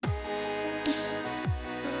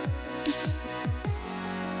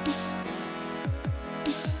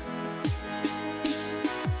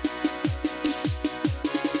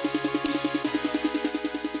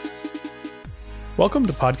Welcome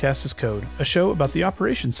to Podcast as Code, a show about the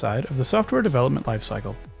operations side of the software development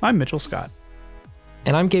lifecycle. I'm Mitchell Scott.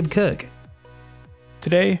 And I'm Gabe Cook.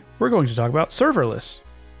 Today, we're going to talk about serverless.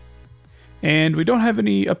 And we don't have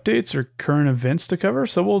any updates or current events to cover,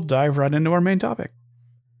 so we'll dive right into our main topic.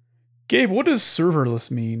 Gabe, what does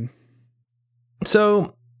serverless mean?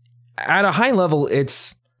 So, at a high level,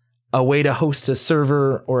 it's a way to host a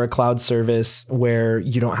server or a cloud service where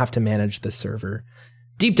you don't have to manage the server.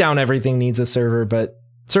 Deep down, everything needs a server, but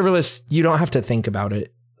serverless, you don't have to think about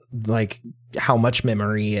it, like how much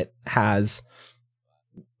memory it has.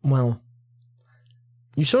 Well,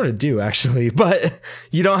 you sort of do, actually, but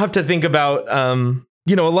you don't have to think about,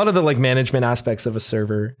 a lot of the like management aspects of a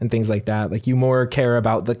server and things like that. Like you more care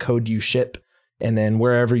about the code you ship, and then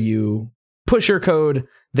wherever you push your code,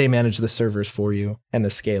 they manage the servers for you and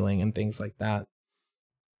the scaling and things like that.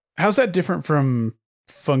 How's that different from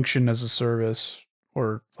function as a service?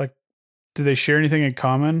 Or like, do they share anything in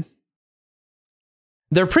common?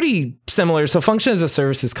 They're pretty similar. So function as a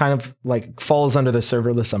service is kind of like falls under the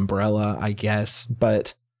serverless umbrella, I guess.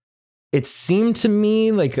 But it seemed to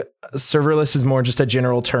me like serverless is more just a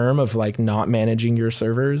general term of like not managing your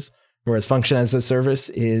servers, whereas function as a service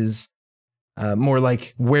is more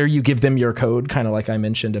like where you give them your code, kind of like I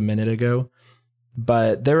mentioned a minute ago.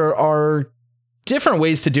 But there are different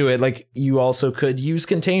ways to do it. Like you also could use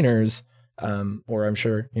containers. Or I'm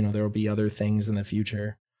sure, there will be other things in the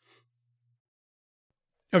future.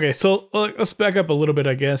 Okay, so let's back up a little bit,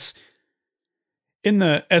 I guess. In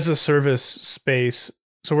the as a service space,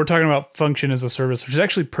 so we're talking about function as a service, which is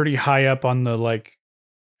actually pretty high up on the like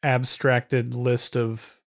abstracted list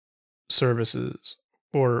of services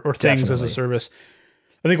or things Definitely. as a service.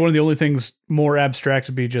 I think one of the only things more abstract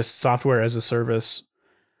would be just software as a service.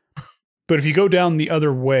 But if you go down the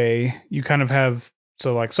other way, you kind of have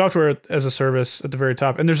so like software as a service at the very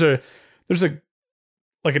top, and there's a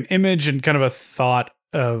like an image and kind of a thought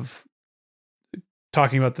of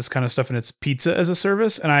talking about this kind of stuff, and it's pizza as a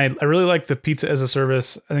service. And I really like the pizza as a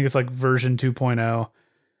service. I think it's like version 2.0.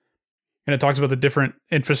 And it talks about the different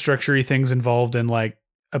infrastructure-y things involved in like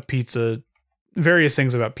a pizza, various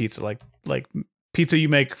things about pizza, like pizza you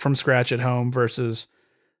make from scratch at home versus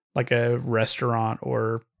like a restaurant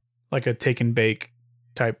or like a take and bake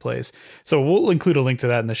type place. So we'll include a link to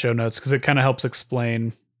that in the show notes because it kind of helps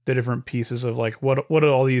explain the different pieces of like what do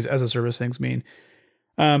all these as a service things mean.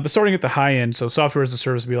 But starting at the high end, so software as a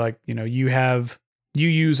service would be like, you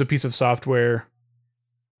use a piece of software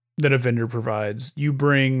that a vendor provides. You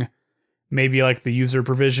bring maybe like the user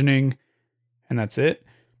provisioning, and that's it.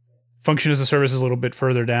 Function as a service is a little bit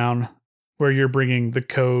further down where you're bringing the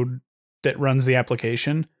code that runs the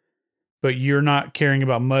application, but you're not caring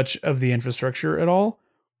about much of the infrastructure at all.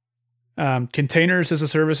 Containers as a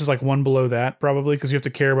service is like one below that probably because you have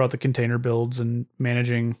to care about the container builds and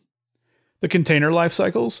managing the container life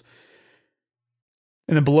cycles.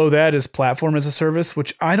 And then below that is platform as a service,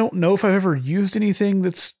 which I don't know if I've ever used anything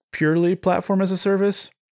that's purely platform as a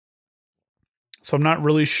service. So I'm not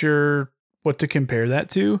really sure what to compare that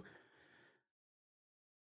to.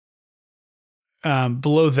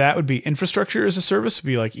 Below that would be infrastructure as a service, would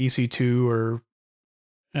be like EC2 or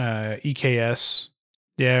EKS.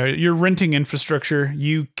 Yeah, you're renting infrastructure.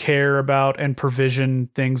 You care about and provision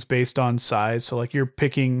things based on size. So like you're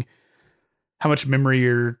picking how much memory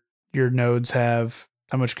your nodes have,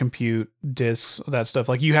 how much compute, disks, that stuff.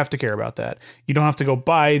 Like you have to care about that. You don't have to go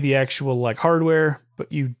buy the actual like hardware,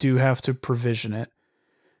 but you do have to provision it.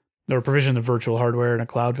 Or provision the virtual hardware in a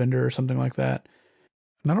cloud vendor or something like that.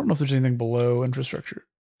 And I don't know if there's anything below infrastructure.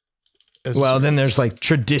 Well, then there's like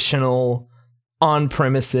traditional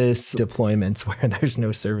on-premises deployments where there's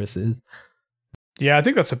no services. Yeah, I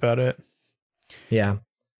think that's about it. Yeah.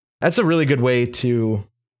 That's a really good way to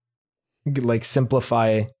like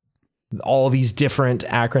simplify all these different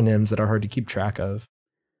acronyms that are hard to keep track of.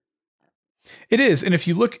 It is. And if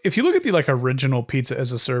you look at the like original pizza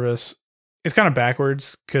as a service, it's kind of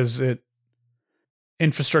backwards because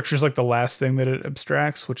infrastructure is like the last thing that it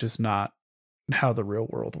abstracts, which is not how the real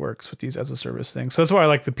world works with these as a service things. So that's why I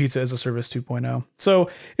like the pizza as a service 2.0. So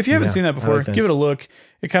if you haven't seen that before, give it a look.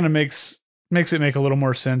 It kind of makes it make a little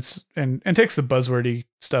more sense and takes the buzzwordy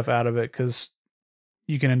stuff out of it because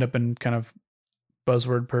you can end up in kind of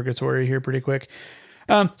buzzword purgatory here pretty quick.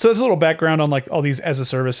 So that's a little background on like all these as a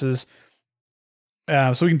services.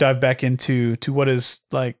 So we can dive back into what is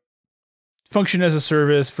like function as a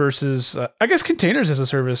service versus I guess containers as a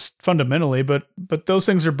service fundamentally, but those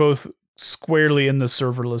things are both squarely in the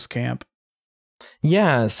serverless camp.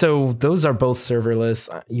 Yeah, so those are both serverless.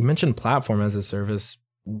 You mentioned platform as a service.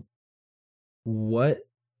 What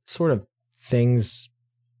sort of things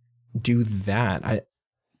do that?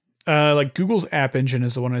 Like Google's App Engine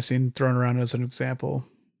is the one I've seen thrown around as an example.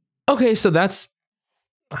 Okay, so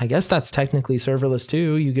I guess that's technically serverless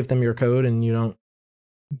too. You give them your code and you don't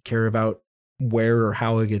care about where or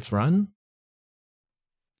how it gets run.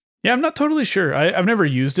 Yeah, I'm not totally sure. I've never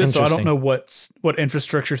used it, so I don't know what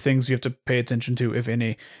infrastructure things you have to pay attention to, if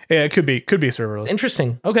any. Yeah, it could be serverless.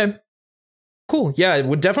 Interesting. Okay. Cool. Yeah, I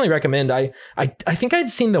would definitely recommend. I think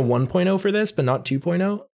I'd seen the 1.0 for this, but not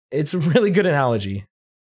 2.0. It's a really good analogy.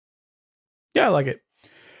 Yeah, I like it.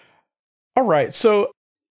 All right. So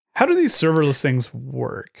how do these serverless things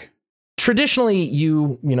work? Traditionally,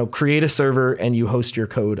 you create a server and you host your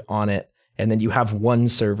code on it. And then you have one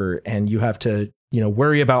server and you have to,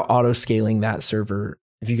 worry about auto scaling that server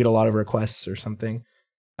if you get a lot of requests or something.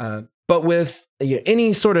 But with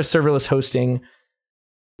any sort of serverless hosting,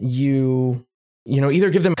 you either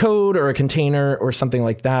give them code or a container or something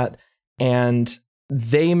like that, and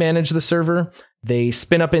they manage the server. They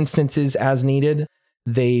spin up instances as needed.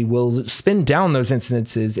 They will spin down those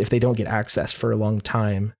instances if they don't get accessed for a long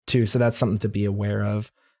time too. So that's something to be aware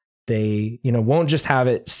of. They, won't just have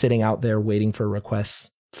it sitting out there waiting for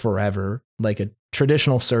requests forever, like a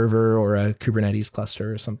traditional server or a Kubernetes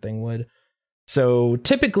cluster or something would. So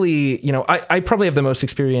typically, I probably have the most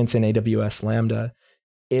experience in AWS Lambda.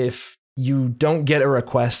 If you don't get a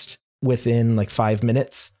request within like 5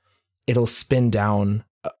 minutes, it'll spin down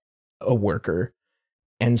a worker.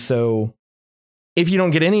 And so if you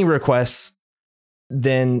don't get any requests,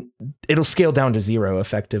 then it'll scale down to 0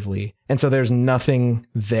 effectively. And so there's nothing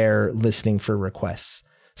there listening for requests.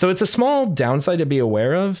 So it's a small downside to be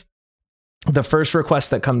aware of. The first request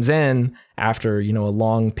that comes in after, a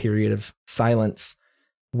long period of silence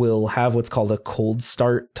will have what's called a cold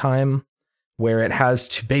start time, where it has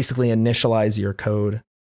to basically initialize your code.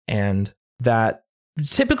 And that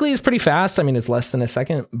typically is pretty fast. I mean, it's less than a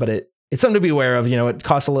second, but it's something to be aware of. It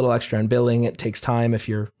costs a little extra in billing. It takes time if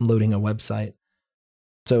you're loading a website.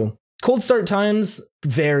 So cold start times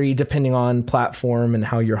vary depending on platform and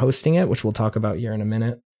how you're hosting it, which we'll talk about here in a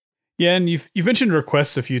minute. Yeah, and you've mentioned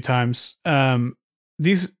requests a few times. How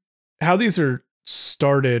these are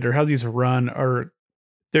started or how these run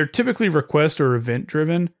they're typically request or event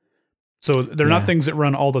driven. So they're not things that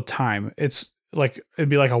run all the time. It's like it'd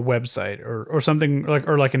be like a website or something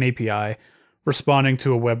like an API responding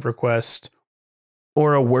to a web request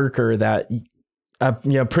or a worker that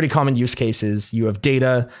pretty common use cases. You have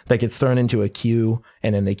data that gets thrown into a queue,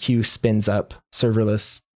 and then the queue spins up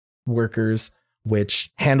serverless workers,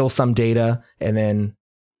 which handle some data and then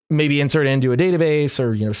maybe insert it into a database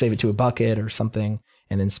or, save it to a bucket or something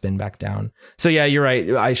and then spin back down. So yeah, you're right.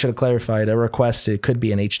 I should have clarified. A request, it could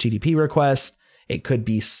be an HTTP request. It could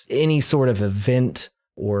be any sort of event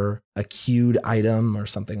or a queued item or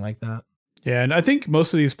something like that. Yeah. And I think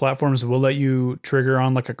most of these platforms will let you trigger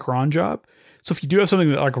on like a cron job. So if you do have something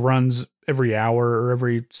that like runs every hour or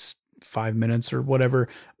every 5 minutes or whatever,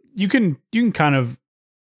 you can kind of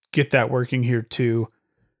get that working here too.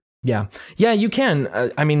 Yeah, you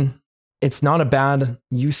can. I mean, it's not a bad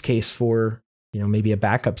use case for, maybe a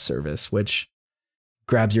backup service, which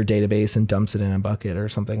grabs your database and dumps it in a bucket or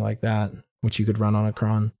something like that, which you could run on a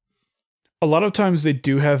cron. A lot of times they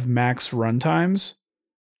do have max runtimes.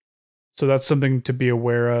 So that's something to be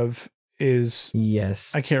aware of.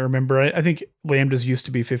 Yes. I can't remember. I think Lambdas used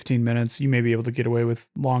to be 15 minutes. You may be able to get away with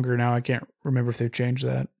longer now. I can't remember if they've changed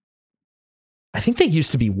that. I think they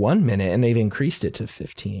used to be 1 minute and they've increased it to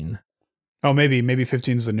 15. Oh, maybe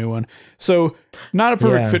 15 is the new one. So not a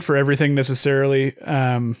perfect fit for everything necessarily.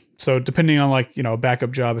 So depending on a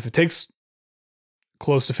backup job, if it takes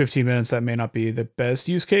close to 15 minutes, that may not be the best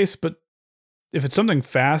use case. But if it's something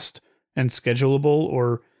fast and schedulable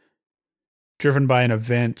or driven by an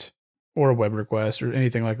event or a web request or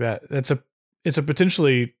anything like that, it's a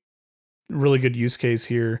potentially really good use case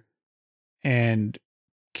here and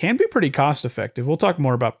can be pretty cost effective. We'll talk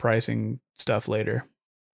more about pricing stuff later.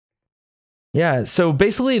 Yeah. So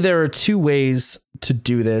basically there are two ways to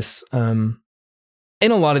do this. In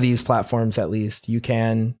a lot of these platforms, at least, you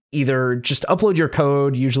can either just upload your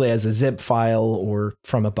code, usually as a zip file or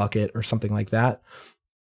from a bucket or something like that,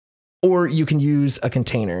 or you can use a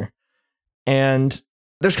container. And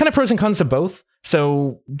there's kind of pros and cons to both.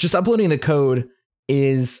 So just uploading the code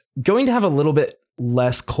is going to have a little bit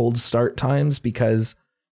less cold start times because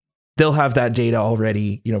they'll have that data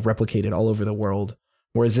already, replicated all over the world.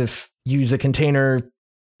 Whereas if you use a container,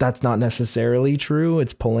 that's not necessarily true.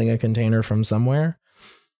 It's pulling a container from somewhere.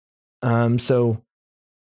 So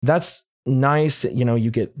that's nice.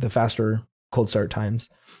 You get the faster cold start times.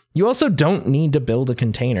 You also don't need to build a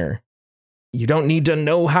container. You don't need to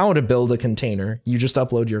know how to build a container. You just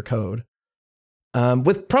upload your code.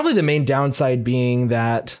 With probably the main downside being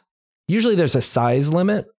that usually there's a size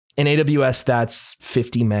limit. In AWS, that's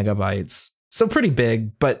 50 megabytes. So pretty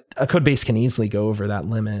big, but a code base can easily go over that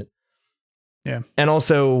limit. Yeah. And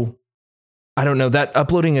also, I don't know, that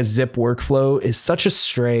uploading a zip workflow is such a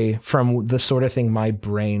stray from the sort of thing my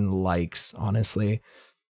brain likes, honestly.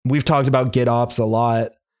 We've talked about GitOps a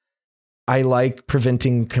lot. I like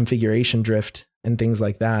preventing configuration drift and things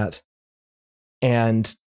like that.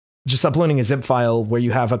 And just uploading a zip file where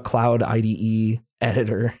you have a cloud IDE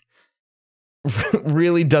editor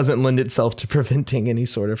really doesn't lend itself to preventing any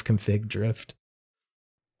sort of config drift.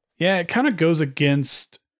 Yeah, it kind of goes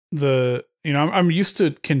against the, I'm used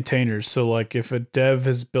to containers. So like if a dev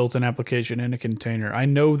has built an application in a container, I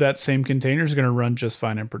know that same container is going to run just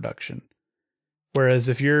fine in production. Whereas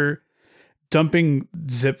if you're dumping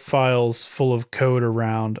zip files full of code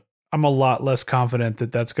around, I'm a lot less confident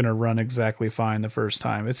that that's going to run exactly fine the first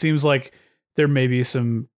time. It seems like there may be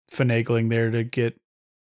some finagling there to get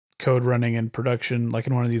code running in production, like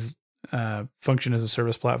in one of these function as a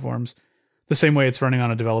service platforms, the same way it's running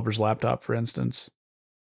on a developer's laptop, for instance.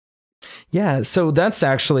 Yeah, so that's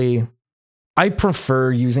actually, I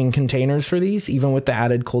prefer using containers for these, even with the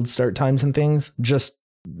added cold start times and things, just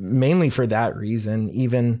mainly for that reason.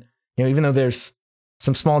 Even though there's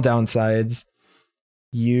some small downsides,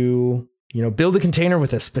 you build a container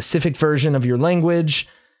with a specific version of your language,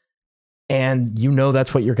 and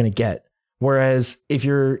that's what you're going to get. Whereas if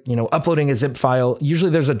you're, uploading a zip file, usually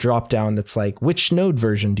there's a drop down that's like, which node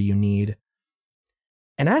version do you need?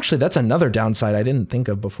 And actually, that's another downside I didn't think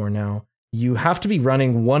of before now. You have to be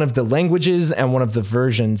running one of the languages and one of the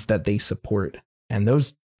versions that they support. And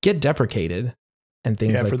those get deprecated and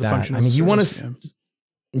things like that. I mean, you want to,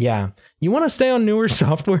 you want to stay on newer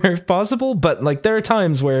software if possible, but like there are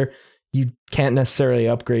times where you can't necessarily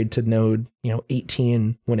upgrade to node,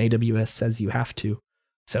 18 when AWS says you have to.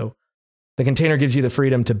 So the container gives you the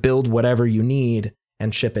freedom to build whatever you need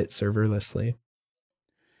and ship it serverlessly.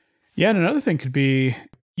 Yeah, and another thing could be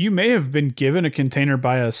you may have been given a container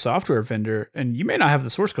by a software vendor and you may not have the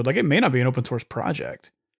source code. Like it may not be an open source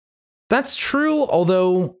project. That's true,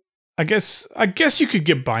 although I guess you could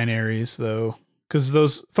get binaries though, because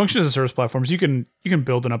those function as a service platforms, you can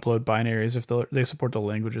build and upload binaries if they support the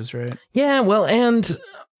languages, right? Yeah, well, and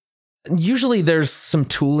usually there's some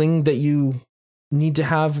tooling that you need to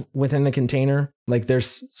have within the container. Like there's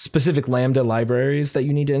specific Lambda libraries that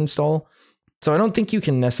you need to install. So I don't think you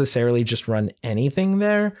can necessarily just run anything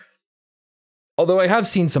there. Although I have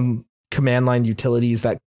seen some command line utilities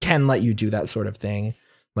that can let you do that sort of thing.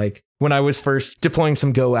 Like when I was first deploying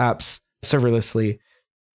some Go apps serverlessly,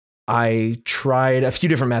 I tried a few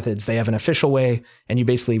different methods. They have an official way, and you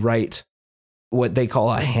basically write what they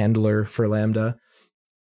call a handler for Lambda.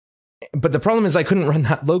 But the problem is I couldn't run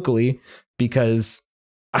that locally because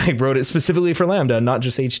I wrote it specifically for Lambda, not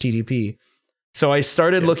just HTTP. So I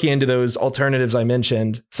started looking into those alternatives I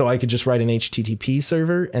mentioned so I could just write an HTTP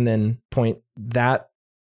server and then point that,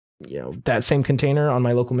 that same container on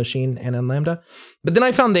my local machine and on Lambda. But then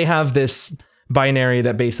I found they have this binary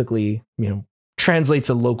that basically, translates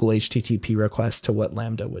a local HTTP request to what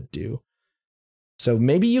Lambda would do. So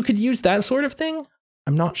maybe you could use that sort of thing.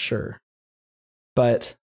 I'm not sure.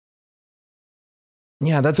 But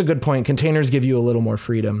yeah, that's a good point. Containers give you a little more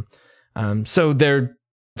freedom. So they're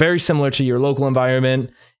very similar to your local environment.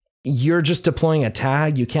 You're just deploying a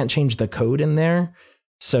tag. You can't change the code in there.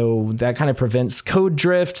 So that kind of prevents code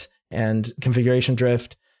drift and configuration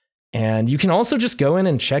drift. And you can also just go in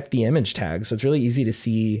and check the image tag. So it's really easy to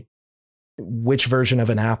see which version of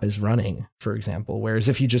an app is running, for example. Whereas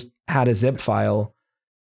if you just had a zip file,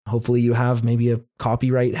 hopefully you have maybe a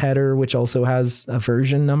copyright header, which also has a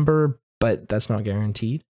version number, but that's not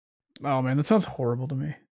guaranteed. Oh man, that sounds horrible to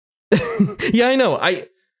me. Yeah, I know.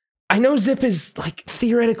 I know zip is like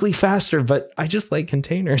theoretically faster, but I just like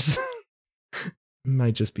containers.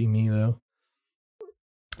 Might just be me though.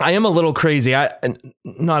 I am a little crazy.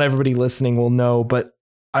 Not everybody listening will know, but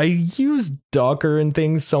I use Docker and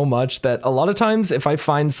things so much that a lot of times if I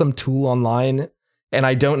find some tool online and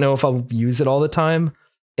I don't know if I'll use it all the time,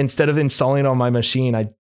 instead of installing it on my machine,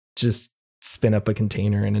 I just spin up a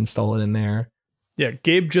container and install it in there. Yeah,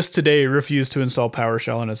 Gabe just today refused to install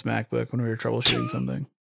PowerShell on his MacBook when we were troubleshooting something.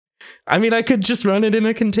 I mean, I could just run it in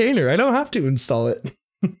a container. I don't have to install it.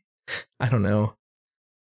 I don't know.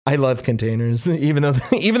 I love containers, even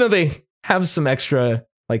though they have some extra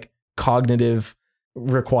like cognitive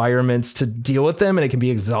requirements to deal with them, and it can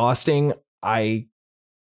be exhausting. I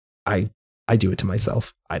do it to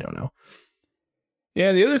myself. I don't know.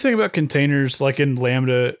 Yeah, the other thing about containers, like in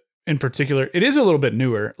Lambda, in particular, it is a little bit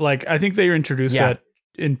newer. Like I think they introduced that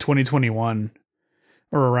in 2021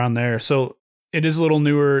 or around there. So it is a little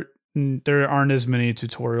newer. There aren't as many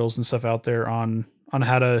tutorials and stuff out there on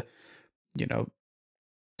how to,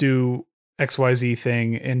 do XYZ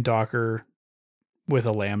thing in Docker with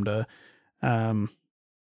a Lambda. So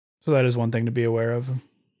that is one thing to be aware of.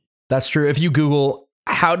 That's true. If you Google,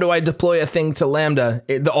 how do I deploy a thing to Lambda?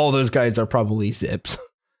 All those guides are probably zips.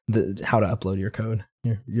 How to upload your code.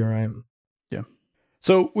 You're right. Yeah.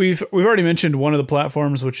 So we've already mentioned one of the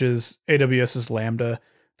platforms, which is AWS's Lambda.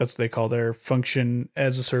 That's what they call their function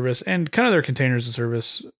as a service and kind of their containers as a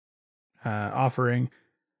service offering.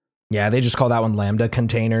 Yeah, they just call that one Lambda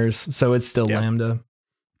containers. So it's still Lambda.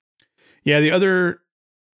 Yeah, the other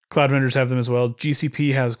cloud vendors have them as well.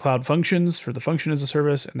 GCP has Cloud Functions for the function as a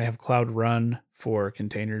service, and they have Cloud Run for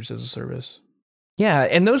containers as a service. Yeah,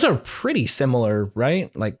 and those are pretty similar,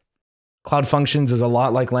 right? Like Cloud Functions is a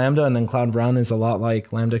lot like Lambda, and then Cloud Run is a lot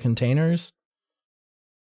like Lambda containers.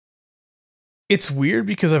 It's weird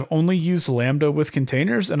because I've only used Lambda with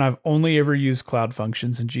containers, and I've only ever used Cloud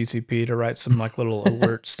Functions in GCP to write some like little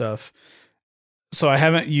alert stuff. So I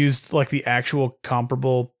haven't used like the actual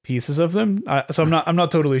comparable pieces of them. So I'm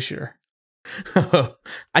not totally sure.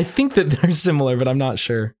 I think that they're similar, but I'm not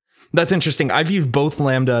sure. That's interesting. I've used both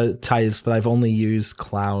Lambda types, but I've only used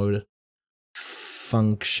Cloud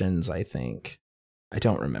Functions, I think. I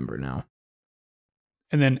don't remember now.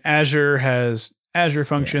 And then Azure has Azure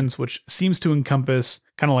Functions, which seems to encompass,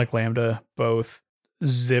 kind of like Lambda, both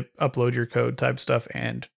zip, upload your code type stuff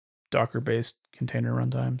and Docker-based container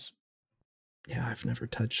runtimes. Yeah, I've never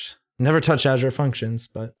touched Azure Functions,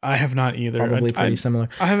 but I have not either. Probably pretty similar.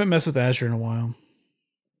 I haven't messed with Azure in a while.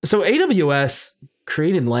 So AWS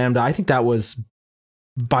created Lambda. I think that was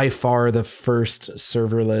by far the first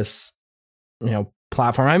serverless,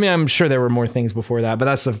 platform. I mean, I'm sure there were more things before that, but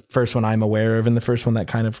that's the first one I'm aware of, and the first one that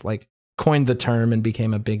kind of like coined the term and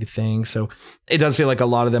became a big thing. So it does feel like a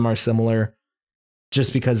lot of them are similar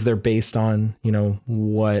just because they're based on,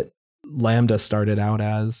 what Lambda started out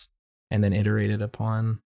as and then iterated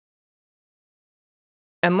upon.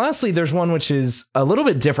 And lastly, there's one which is a little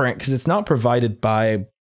bit different because it's not provided by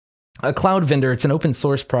a cloud vendor. It's an open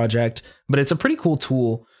source project, but it's a pretty cool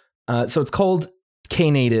tool. So it's called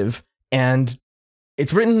Knative, and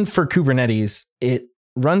it's written for Kubernetes. It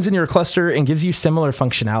runs in your cluster and gives you similar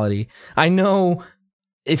functionality. I know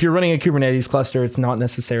if you're running a Kubernetes cluster, it's not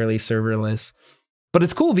necessarily serverless, but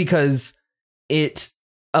it's cool because it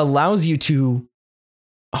allows you to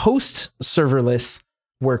host serverless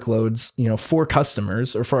workloads, for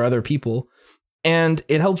customers or for other people. And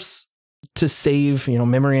it helps to save,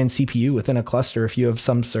 memory and CPU within a cluster if you have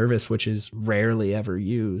some service which is rarely ever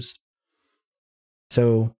used.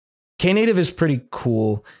 So Knative is pretty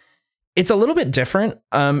cool. It's a little bit different.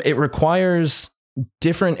 It requires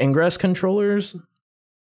different ingress controllers.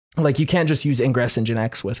 Like you can't just use Ingress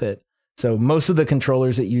Nginx with it. So most of the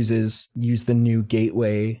controllers it uses use the new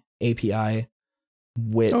Gateway API,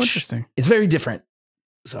 which interesting. It's very different.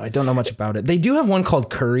 So I don't know much about it. They do have one called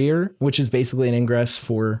Courier, which is basically an ingress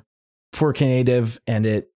for Knative, and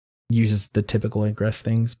it uses the typical ingress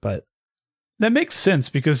things, but that makes sense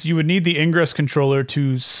because you would need the ingress controller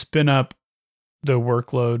to spin up the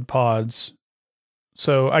workload pods.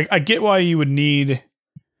 So I get why you would need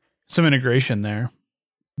some integration there.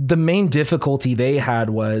 The main difficulty they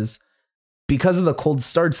had was because of the cold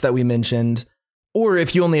starts that we mentioned, or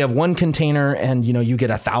if you only have one container and you get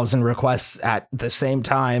 1,000 requests at the same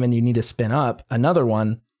time and you need to spin up another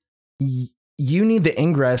one, you need the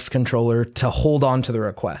ingress controller to hold on to the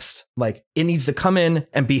request. Like it needs to come in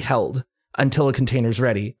and be held until a container's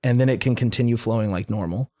ready, and then it can continue flowing like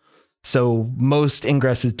normal. So most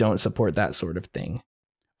ingresses don't support that sort of thing.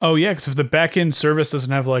 Oh yeah, because if the backend service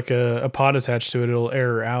doesn't have like a pod attached to it, it'll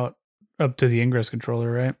error out up to the ingress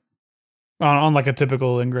controller, right? On like a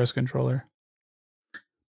typical ingress controller.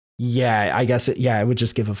 Yeah, I guess it would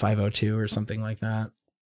just give a 502 or something like that.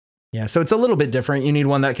 Yeah, so it's a little bit different. You need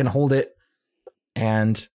one that can hold it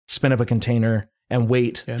and spin up a container and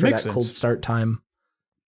wait for that cold start time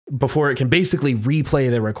before it can basically replay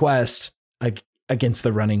the request against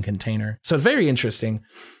the running container. So it's very interesting.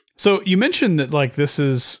 So you mentioned that like this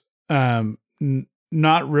is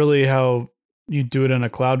not really how you do it in a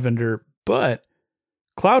cloud vendor, but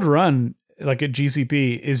Cloud Run, like at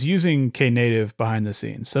GCP, is using Knative behind the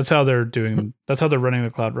scenes. That's how they're doing. That's how they're running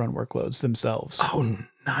the Cloud Run workloads themselves. Oh,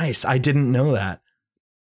 nice! I didn't know that.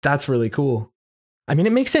 That's really cool. I mean,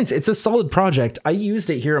 it makes sense. It's a solid project. I used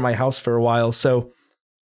it here at my house for a while, so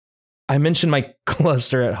I mention my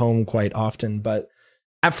cluster at home quite often, but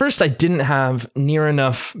At first, I didn't have near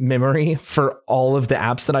enough memory for all of the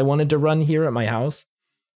apps that I wanted to run here at my house.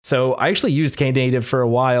 So I actually used Knative for a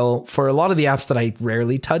while for a lot of the apps that I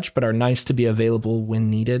rarely touch, but are nice to be available when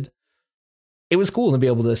needed. It was cool to be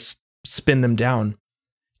able to spin them down.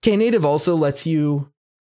 Knative also lets you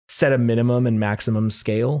set a minimum and maximum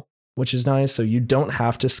scale, which is nice. So you don't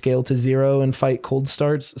have to scale to 0 and fight cold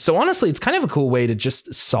starts. So honestly, it's kind of a cool way to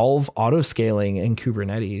just solve auto scaling in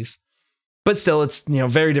Kubernetes. But still, it's,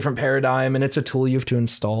 very different paradigm, and it's a tool you have to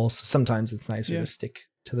install. So sometimes it's nicer to stick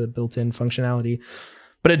to the built-in functionality.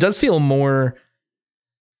 But it does feel more,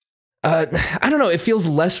 I don't know, it feels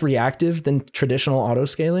less reactive than traditional auto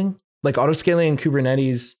scaling. Like auto scaling in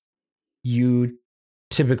Kubernetes, you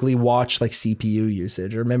typically watch like CPU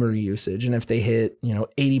usage or memory usage. And if they hit,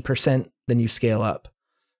 80%, then you scale up.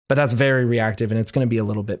 But that's very reactive, and it's going to be a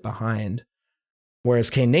little bit behind.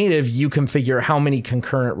 Whereas Knative, you configure how many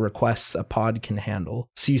concurrent requests a pod can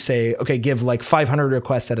handle. So you say, okay, give like 500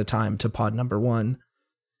 requests at a time to pod number 1.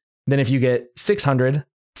 Then if you get 600,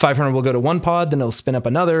 500 will go to one pod, then it'll spin up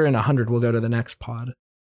another, and 100 will go to the next pod.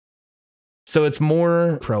 So it's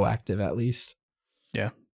more proactive, at least.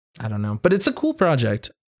 Yeah. I don't know. But it's a cool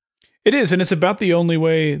project. It is, and it's about the only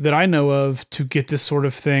way that I know of to get this sort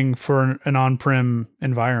of thing for an on-prem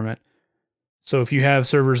environment. So if you have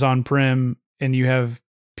servers on-prem, and you have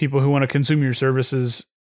people who want to consume your services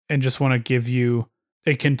and just want to give you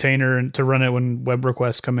a container and to run it when web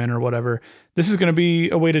requests come in or whatever, this is going to be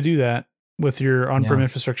a way to do that with your on-prem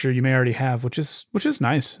infrastructure you may already have, which is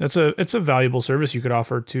nice. It's a valuable service you could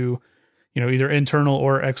offer to, either internal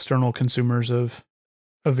or external consumers of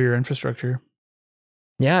your infrastructure.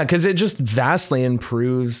 Yeah, because it just vastly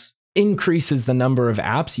increases the number of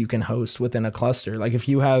apps you can host within a cluster. Like if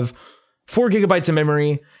you have 4 gigabytes of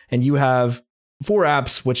memory and you have 4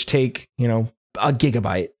 apps which take, a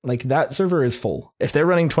gigabyte, like that server is full. If they're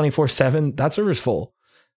running 24/7, that server is full.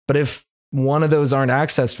 But if one of those aren't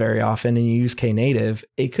accessed very often and you use Knative,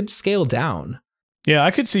 it could scale down. Yeah, I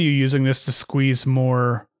could see you using this to squeeze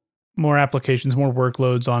more applications, more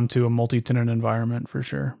workloads onto a multi-tenant environment for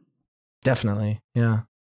sure. Definitely. Yeah.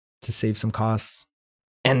 To save some costs.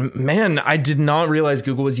 And man, I did not realize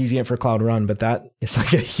Google was using it for Cloud Run, but that is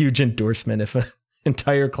like a huge endorsement if an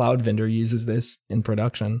entire cloud vendor uses this in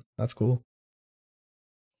production. That's cool.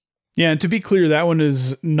 Yeah, and to be clear, that one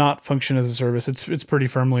is not function as a service. It's pretty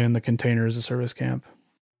firmly in the container as a service camp.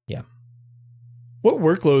 Yeah. What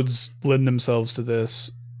workloads lend themselves to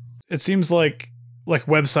this? It seems like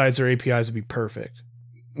websites or APIs would be perfect.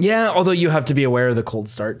 Yeah, although you have to be aware of the cold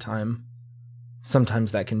start time.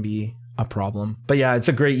 Sometimes that can be a problem. But yeah, it's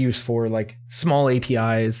a great use for like small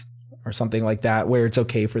APIs or something like that where it's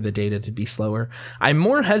okay for the data to be slower. I'm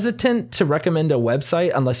more hesitant to recommend a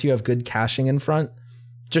website unless you have good caching in front,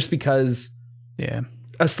 just because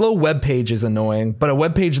a slow web page is annoying, but a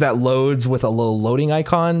web page that loads with a little loading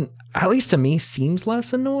icon, at least to me, seems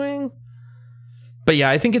less annoying. But yeah,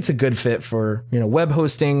 I think it's a good fit for, web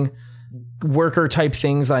hosting, worker type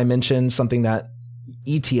things that I mentioned, something that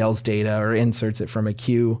ETLs data or inserts it from a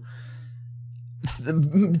queue.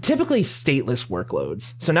 Typically stateless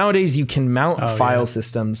workloads. So nowadays you can mount file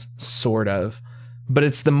systems, sort of, but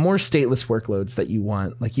it's the more stateless workloads that you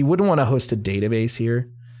want. Like you wouldn't want to host a database here.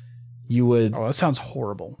 You would. Oh, that sounds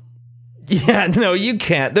horrible. Yeah, no, you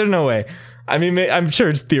can't. There's no way. I mean, I'm sure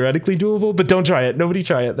it's theoretically doable, but don't try it. Nobody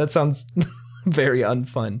try it. That sounds very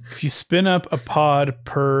unfun. If you spin up a pod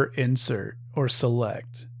per insert or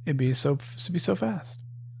select, it'd be so fast.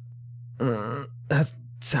 That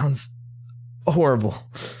sounds horrible.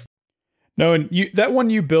 No, and that one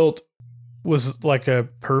you built was like a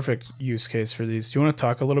perfect use case for these. Do you want to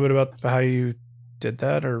talk a little bit about how you did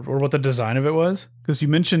that or what the design of it was? Because you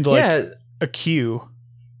mentioned a queue.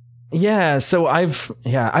 Yeah, so I've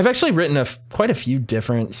actually written quite a few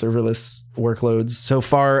different serverless workloads so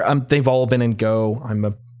far. They've all been in Go. I'm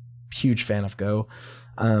a huge fan of Go.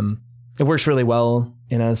 It works really well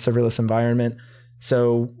in a serverless environment.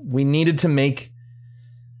 So we needed to make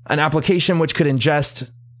an application which could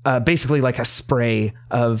ingest basically like a spray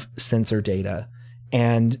of sensor data.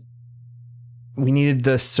 And we needed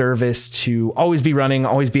the service to always be running,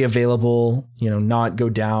 always be available, not go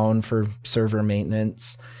down for server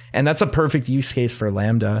maintenance. And that's a perfect use case for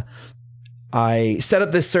Lambda. I set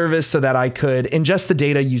up this service so that I could ingest the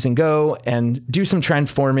data using Go and do some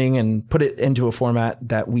transforming and put it into a format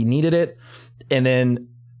that we needed it. And then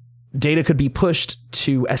data could be pushed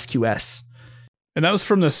to SQS. And that was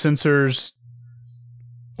from the sensors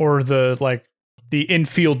or the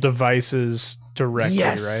in-field devices directly,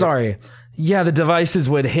 yes, right? Sorry. Yeah, the devices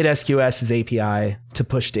would hit SQS's API to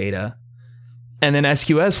push data. And then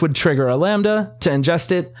SQS would trigger a Lambda to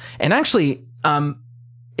ingest it. And actually,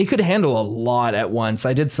 it could handle a lot at once.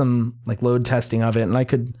 I did some like load testing of it, and I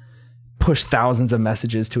could push thousands of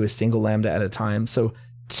messages to a single Lambda at a time. So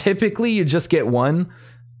typically you just get one,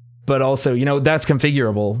 but also, you know, that's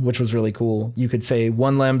configurable, which was really cool. You could say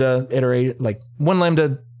one Lambda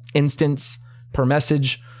instance per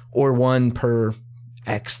message, or one per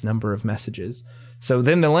X number of messages. So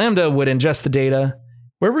then the Lambda would ingest the data.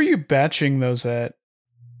 Where were you batching those at?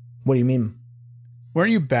 What do you mean?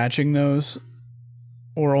 Weren't you batching those?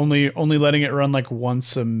 Or only letting it run like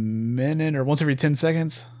once a minute or once every 10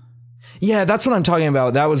 seconds? Yeah, that's what I'm talking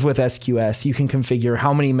about. That was with SQS. You can configure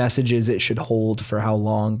how many messages it should hold for how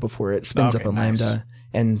long before it spins up a Lambda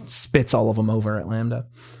and spits all of them over at Lambda.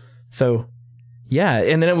 So yeah,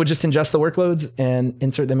 and then it would just ingest the workloads and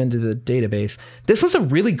insert them into the database. This was a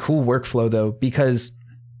really cool workflow though, because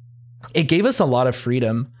it gave us a lot of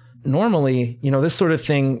freedom. Normally, you know, this sort of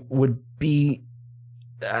thing would be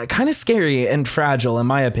kind of scary and fragile, in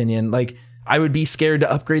my opinion. Like, I would be scared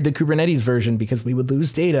to upgrade the Kubernetes version because we would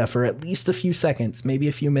lose data for at least a few seconds, maybe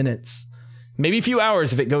a few minutes, maybe a few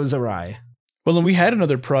hours if it goes awry. Well, and we had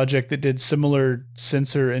another project that did similar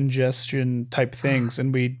sensor ingestion type things,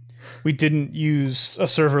 and we didn't use a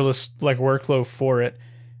serverless like workflow for it.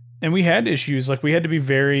 And we had issues. Like, we had to be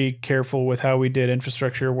very careful with how we did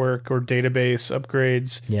infrastructure work or database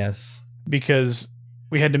upgrades. Yes. Because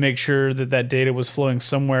we had to make sure that that data was flowing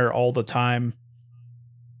somewhere all the time,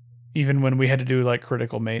 even when we had to do like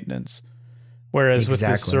critical maintenance. Whereas with the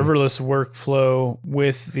serverless workflow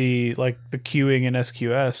with the queuing in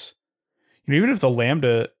SQS, you know, even if the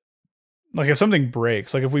Lambda, like if something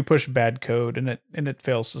breaks, like if we push bad code and it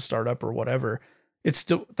fails to start up or whatever, it's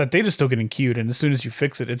still, that data's still getting queued, and as soon as you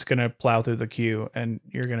fix it, it's going to plow through the queue and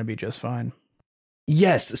you're going to be just fine.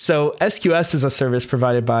 Yes. So SQS is a service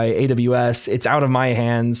provided by AWS. It's out of my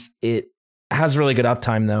hands. It has really good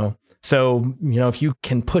uptime though. So, you know, if you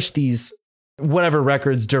can push these whatever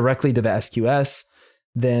records directly to the SQS,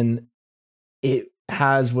 then it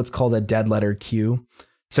has what's called a dead letter queue.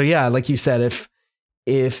 So yeah, like you said,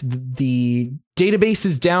 if the database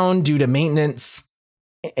is down due to maintenance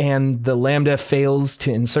and the Lambda fails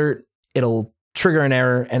to insert, it'll trigger an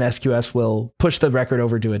error, and SQS will push the record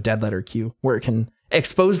over to a dead letter queue where it can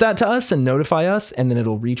expose that to us and notify us, and then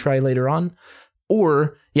it'll retry later on.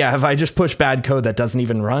 Or yeah, if I just push bad code that doesn't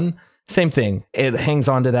even run, same thing. It hangs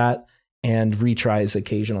on to that and retries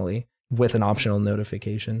occasionally with an optional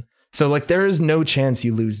notification. So like there is no chance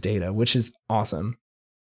you lose data, which is awesome.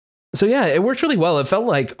 So yeah, it worked really well. It felt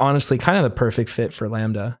like, honestly, kind of the perfect fit for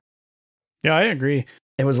Lambda. Yeah, I agree.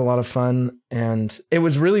 It was a lot of fun, and it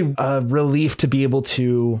was really a relief to be able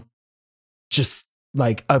to just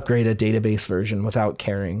like upgrade a database version without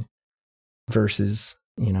caring versus,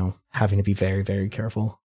 you know, having to be very, very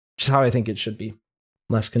careful, which is how I think it should be.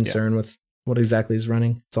 Less concern with what exactly is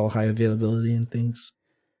running. It's all high availability and things.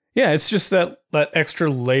 Yeah, it's just that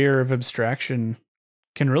extra layer of abstraction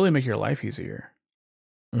can really make your life easier.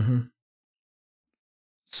 Mm-hmm.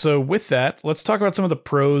 So with that, let's talk about some of the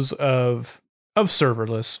pros of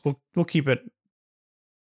serverless. We'll keep it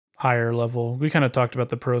higher level. We kind of talked about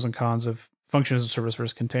the pros and cons of function as a service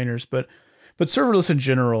versus containers, but serverless in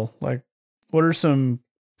general, like, what are some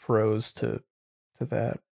pros to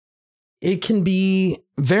that? It can be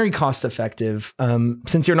very cost effective.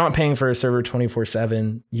 Since you're not paying for a server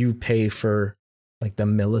 24/7, you pay for like the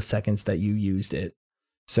milliseconds that you used it.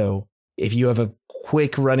 So if you have a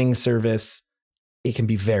quick running service, it can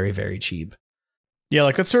be very, very cheap. Yeah,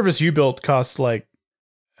 like that service you built cost like,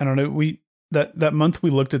 I don't know, that month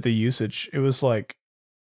we looked at the usage, it was like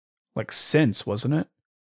cents, wasn't it?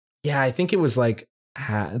 Yeah, I think it was like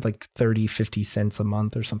 30, 50 cents a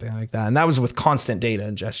month or something like that. And that was with constant data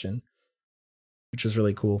ingestion, which is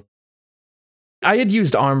really cool. I had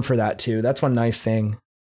used ARM for that too. That's one nice thing.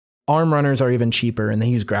 ARM runners are even cheaper, and they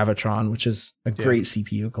use Gravitron, which is a great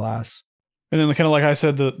CPU class. And then kind of like I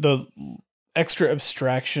said, the extra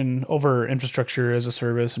abstraction over infrastructure as a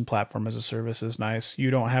service and platform as a service is nice.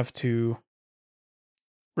 You don't have to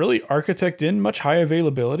really architect in much high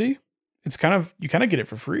availability. It's you kind of get it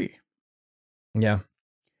for free. Yeah.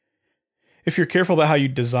 If you're careful about how you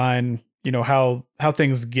design, you know, how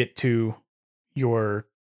things get to your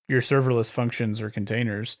serverless functions or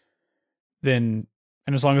containers, then,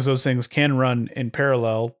 and as long as those things can run in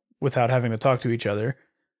parallel without having to talk to each other,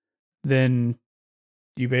 then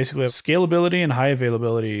you basically have scalability and high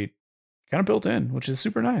availability kind of built in, which is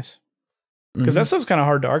super nice. Because that stuff's kind of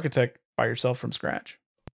hard to architect by yourself from scratch.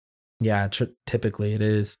 Yeah, typically it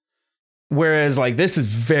is. Whereas like this is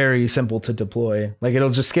very simple to deploy. Like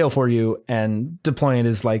it'll just scale for you, and deploying it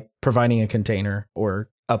is like providing a container or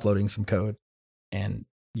uploading some code and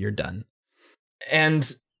you're done. And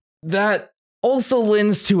that also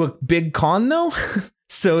lends to a big con though.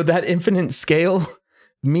 So that infinite scale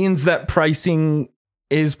means that pricing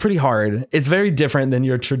is pretty hard. It's very different than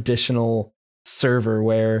your traditional server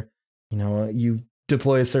where, you know, you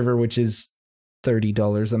deploy a server which is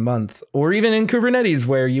 $30 a month, or even in Kubernetes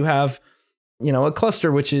where you have, you know, a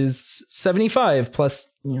cluster which is 75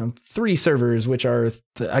 plus, you know, 3 servers which are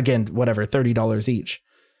again whatever, $30 each.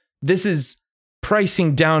 This is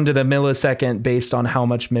pricing down to the millisecond based on how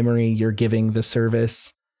much memory you're giving the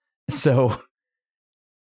service. So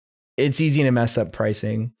it's easy to mess up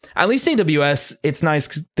pricing. At least AWS, it's nice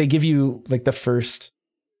 'cause they give you like the first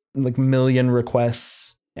like million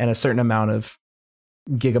requests and a certain amount of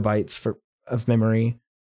gigabytes of memory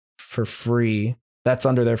for free. That's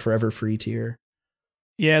under their forever free tier.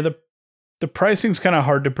 Yeah, the pricing's kind of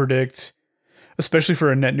hard to predict, especially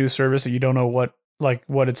for a net new service that you don't know what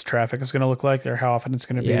its traffic is going to look like or how often it's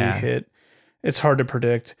going to be hit. It's hard to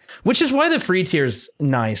predict. Which is why the free tier's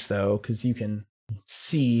nice though, because you can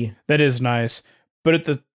see. That is nice. But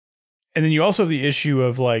and then you also have the issue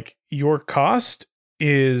of like your cost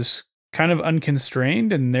is kind of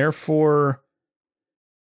unconstrained and therefore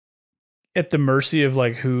at the mercy of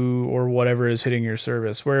like who or whatever is hitting your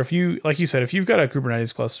service. Where if you, like you said, if you've got a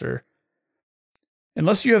Kubernetes cluster,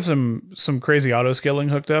 unless you have some crazy auto scaling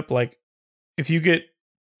hooked up, like if you get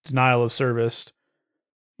denial of service,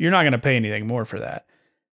 you're not going to pay anything more for that.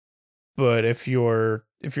 But if your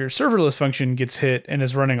serverless function gets hit and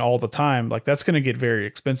is running all the time, like that's going to get very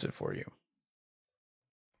expensive for you.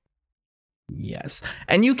 Yes.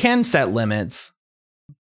 And you can set limits,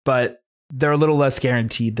 but they're a little less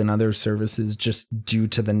guaranteed than other services just due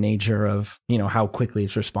to the nature of, you know, how quickly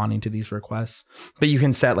it's responding to these requests. But you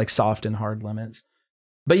can set like soft and hard limits.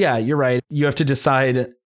 But yeah, you're right. You have to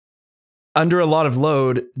decide under a lot of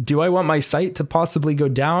load, do I want my site to possibly go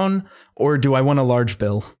down or do I want a large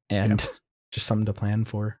bill and just something to plan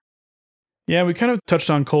for? Yeah, we kind of touched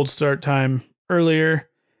on cold start time earlier,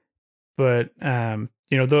 but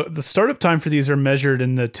you know, the startup time for these are measured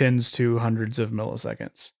in the tens to hundreds of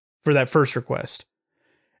milliseconds for that first request.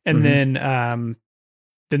 And then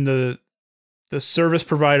the service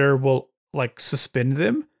provider will like suspend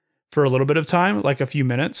them for a little bit of time, like a few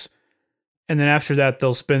minutes. And then after that,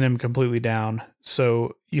 they'll spin them completely down.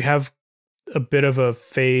 So you have a bit of a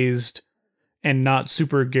phased and not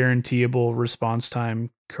super guaranteeable response time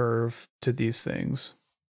curve to these things.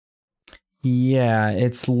 Yeah,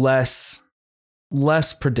 it's less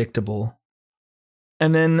predictable.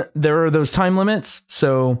 And then there are those time limits.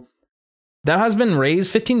 So that has been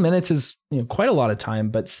raised. 15 minutes is, you know, quite a lot of time,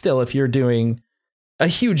 but still, if you're doing a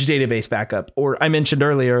huge database backup, or I mentioned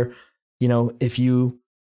earlier, you know, if you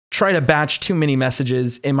try to batch too many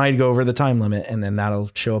messages, it might go over the time limit and then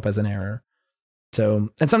that'll show up as an error. So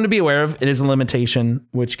it's something to be aware of. It is a limitation,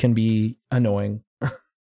 which can be annoying,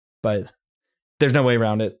 but there's no way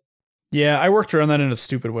around it. Yeah, I worked around that in a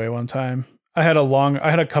stupid way one time. I had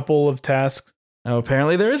a couple of tasks. Oh,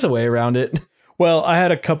 apparently there is a way around it. Well, I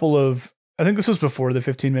had a couple of, I think this was before the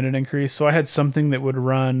 15-minute increase. So I had something that would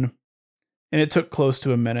run and it took close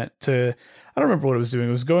to a minute to, I don't remember what it was doing.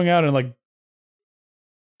 It was going out and like,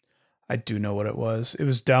 I do know what it was. It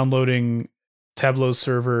was downloading Tableau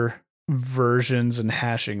server versions and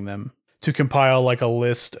hashing them to compile like a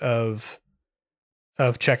list of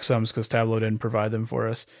checksums because Tableau didn't provide them for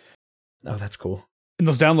us. Oh, that's cool. And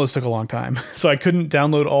those downloads took a long time. So I couldn't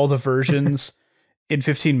download all the versions in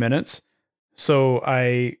 15 minutes. So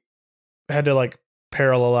I had to like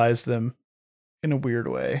parallelize them in a weird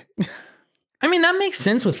way. I mean, that makes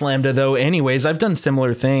sense with Lambda though. Anyways, I've done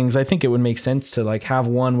similar things. I think it would make sense to like have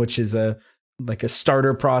one, which is a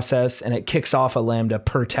starter process and it kicks off a Lambda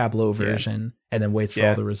per Tableau version and then waits for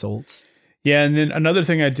all the results. Yeah. And then another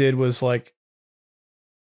thing I did was like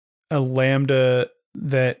a Lambda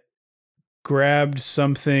that grabbed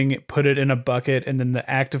something, put it in a bucket, and then the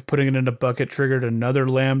act of putting it in a bucket triggered another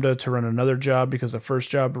Lambda to run another job because the first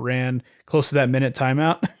job ran close to that minute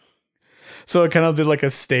timeout. So it kind of did like a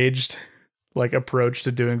staged like approach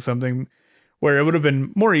to doing something where it would have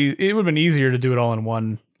been it would have been easier to do it all in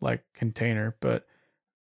one like container, but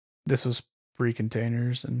this was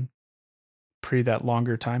pre-containers and pre that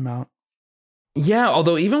longer timeout. Yeah,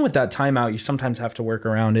 although even with that timeout, you sometimes have to work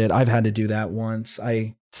around it. I've had to do that once.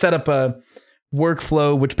 I set up a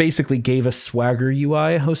workflow which basically gave a Swagger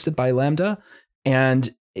UI hosted by Lambda,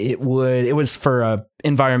 and it was for a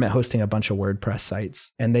environment hosting a bunch of WordPress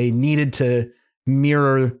sites, and they needed to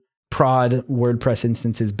mirror prod WordPress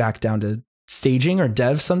instances back down to staging or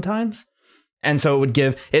dev sometimes. And so it would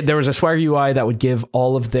give it, there was a Swagger UI that would give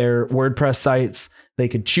all of their WordPress sites. They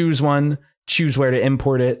could choose one, choose where to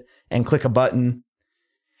import it, and click a button.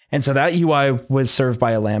 And so that UI was served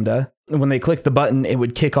by a Lambda. When they clicked the button, it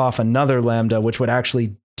would kick off another Lambda, which would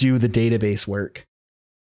actually do the database work.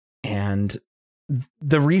 And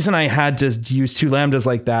the reason I had to use two Lambdas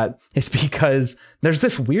like that is because there's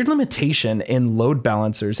this weird limitation in load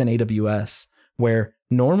balancers in AWS where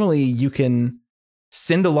normally you can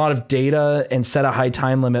send a lot of data and set a high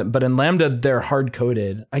time limit, but in Lambda, they're hard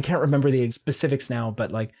coded. I can't remember the specifics now,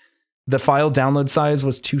 but like the file download size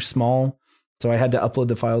was too small. So I had to upload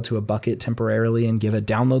the file to a bucket temporarily and give a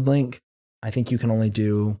download link. I think you can only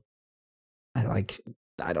do, I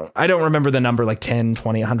don't remember the number, like 10,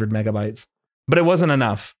 20, 100 megabytes, but it wasn't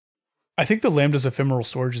enough. I think the Lambda's ephemeral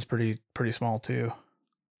storage is pretty small too.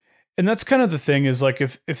 And that's kind of the thing is like,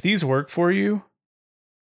 if these work for you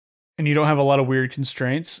and you don't have a lot of weird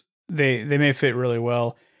constraints, they may fit really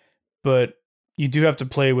well, but you do have to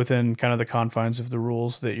play within kind of the confines of the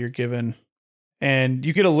rules that you're given. And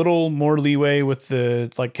you get a little more leeway with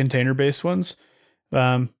the like container-based ones.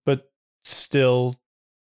 But still,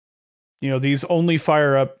 these only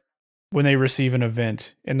fire up when they receive an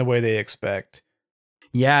event in the way they expect.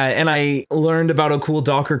 Yeah, and I learned about a cool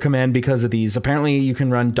Docker command because of these. Apparently you can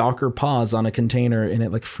run Docker pause on a container and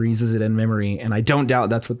it like freezes it in memory. And I don't doubt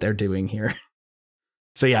that's what they're doing here.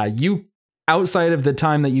 So yeah, you outside of the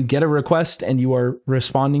time that you get a request and you are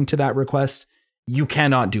responding to that request, you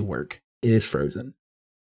cannot do work. It is frozen.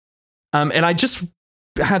 And I just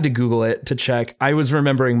had to Google it to check. I was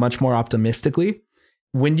remembering much more optimistically.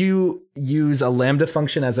 When you use a Lambda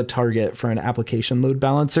function as a target for an application load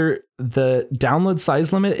balancer, the download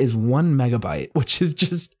size limit is 1 megabyte, which is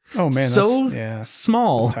just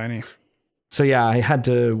small. It's tiny. So yeah, I had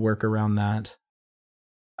to work around that.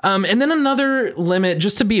 And then another limit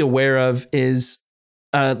just to be aware of is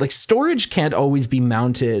like storage can't always be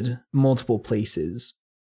mounted multiple places.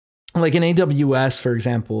 Like in AWS, for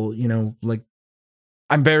example, like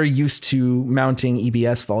I'm very used to mounting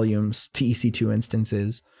EBS volumes to EC2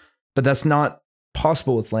 instances, but that's not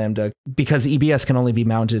possible with Lambda because EBS can only be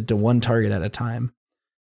mounted to one target at a time.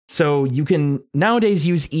 So you can nowadays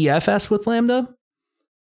use EFS with Lambda,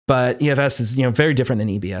 but EFS is, very different than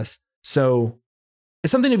EBS. So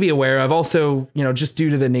it's something to be aware of. Also, just due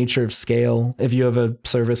to the nature of scale, if you have a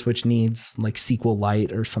service which needs like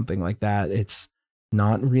SQLite or something like that, it's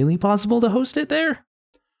not really possible to host it there,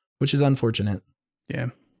 which is unfortunate. Yeah.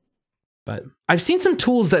 But I've seen some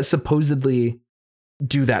tools that supposedly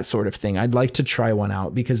do that sort of thing. I'd like to try one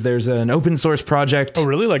out because there's an open source project. Oh,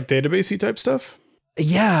 really? Like database-y type stuff?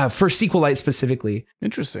 Yeah, for SQLite specifically.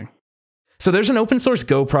 Interesting. So there's an open source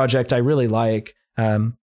Go project I really like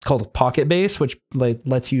called PocketBase, which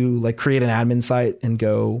lets you create an admin site and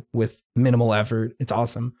Go with minimal effort. It's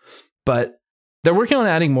awesome. But they're working on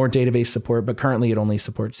adding more database support, but currently it only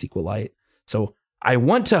supports SQLite. So I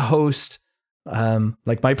want to host,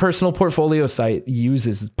 my personal portfolio site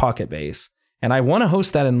uses PocketBase, and I want to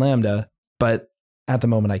host that in Lambda, but at the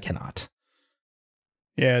moment I cannot.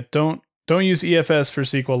 Yeah, don't use EFS for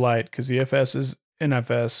SQLite because EFS is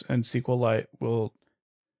NFS, and SQLite will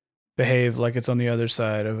behave like it's on the other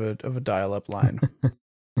side of a dial-up line.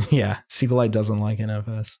 Yeah, SQLite doesn't like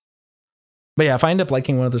NFS. But yeah, if I end up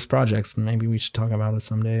liking one of those projects, maybe we should talk about it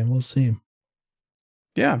someday. We'll see.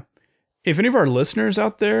 Yeah. If any of our listeners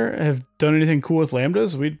out there have done anything cool with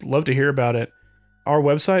Lambdas, we'd love to hear about it. Our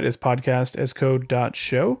website is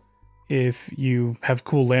podcastascode.show. If you have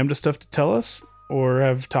cool Lambda stuff to tell us or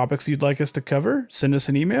have topics you'd like us to cover, send us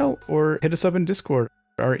an email or hit us up in Discord.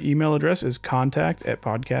 Our email address is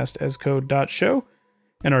contact@podcastascode.show,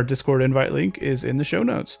 and our Discord invite link is in the show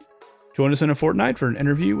notes. Join us in a fortnight for an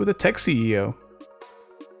interview with a tech CEO.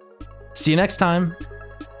 See you next time.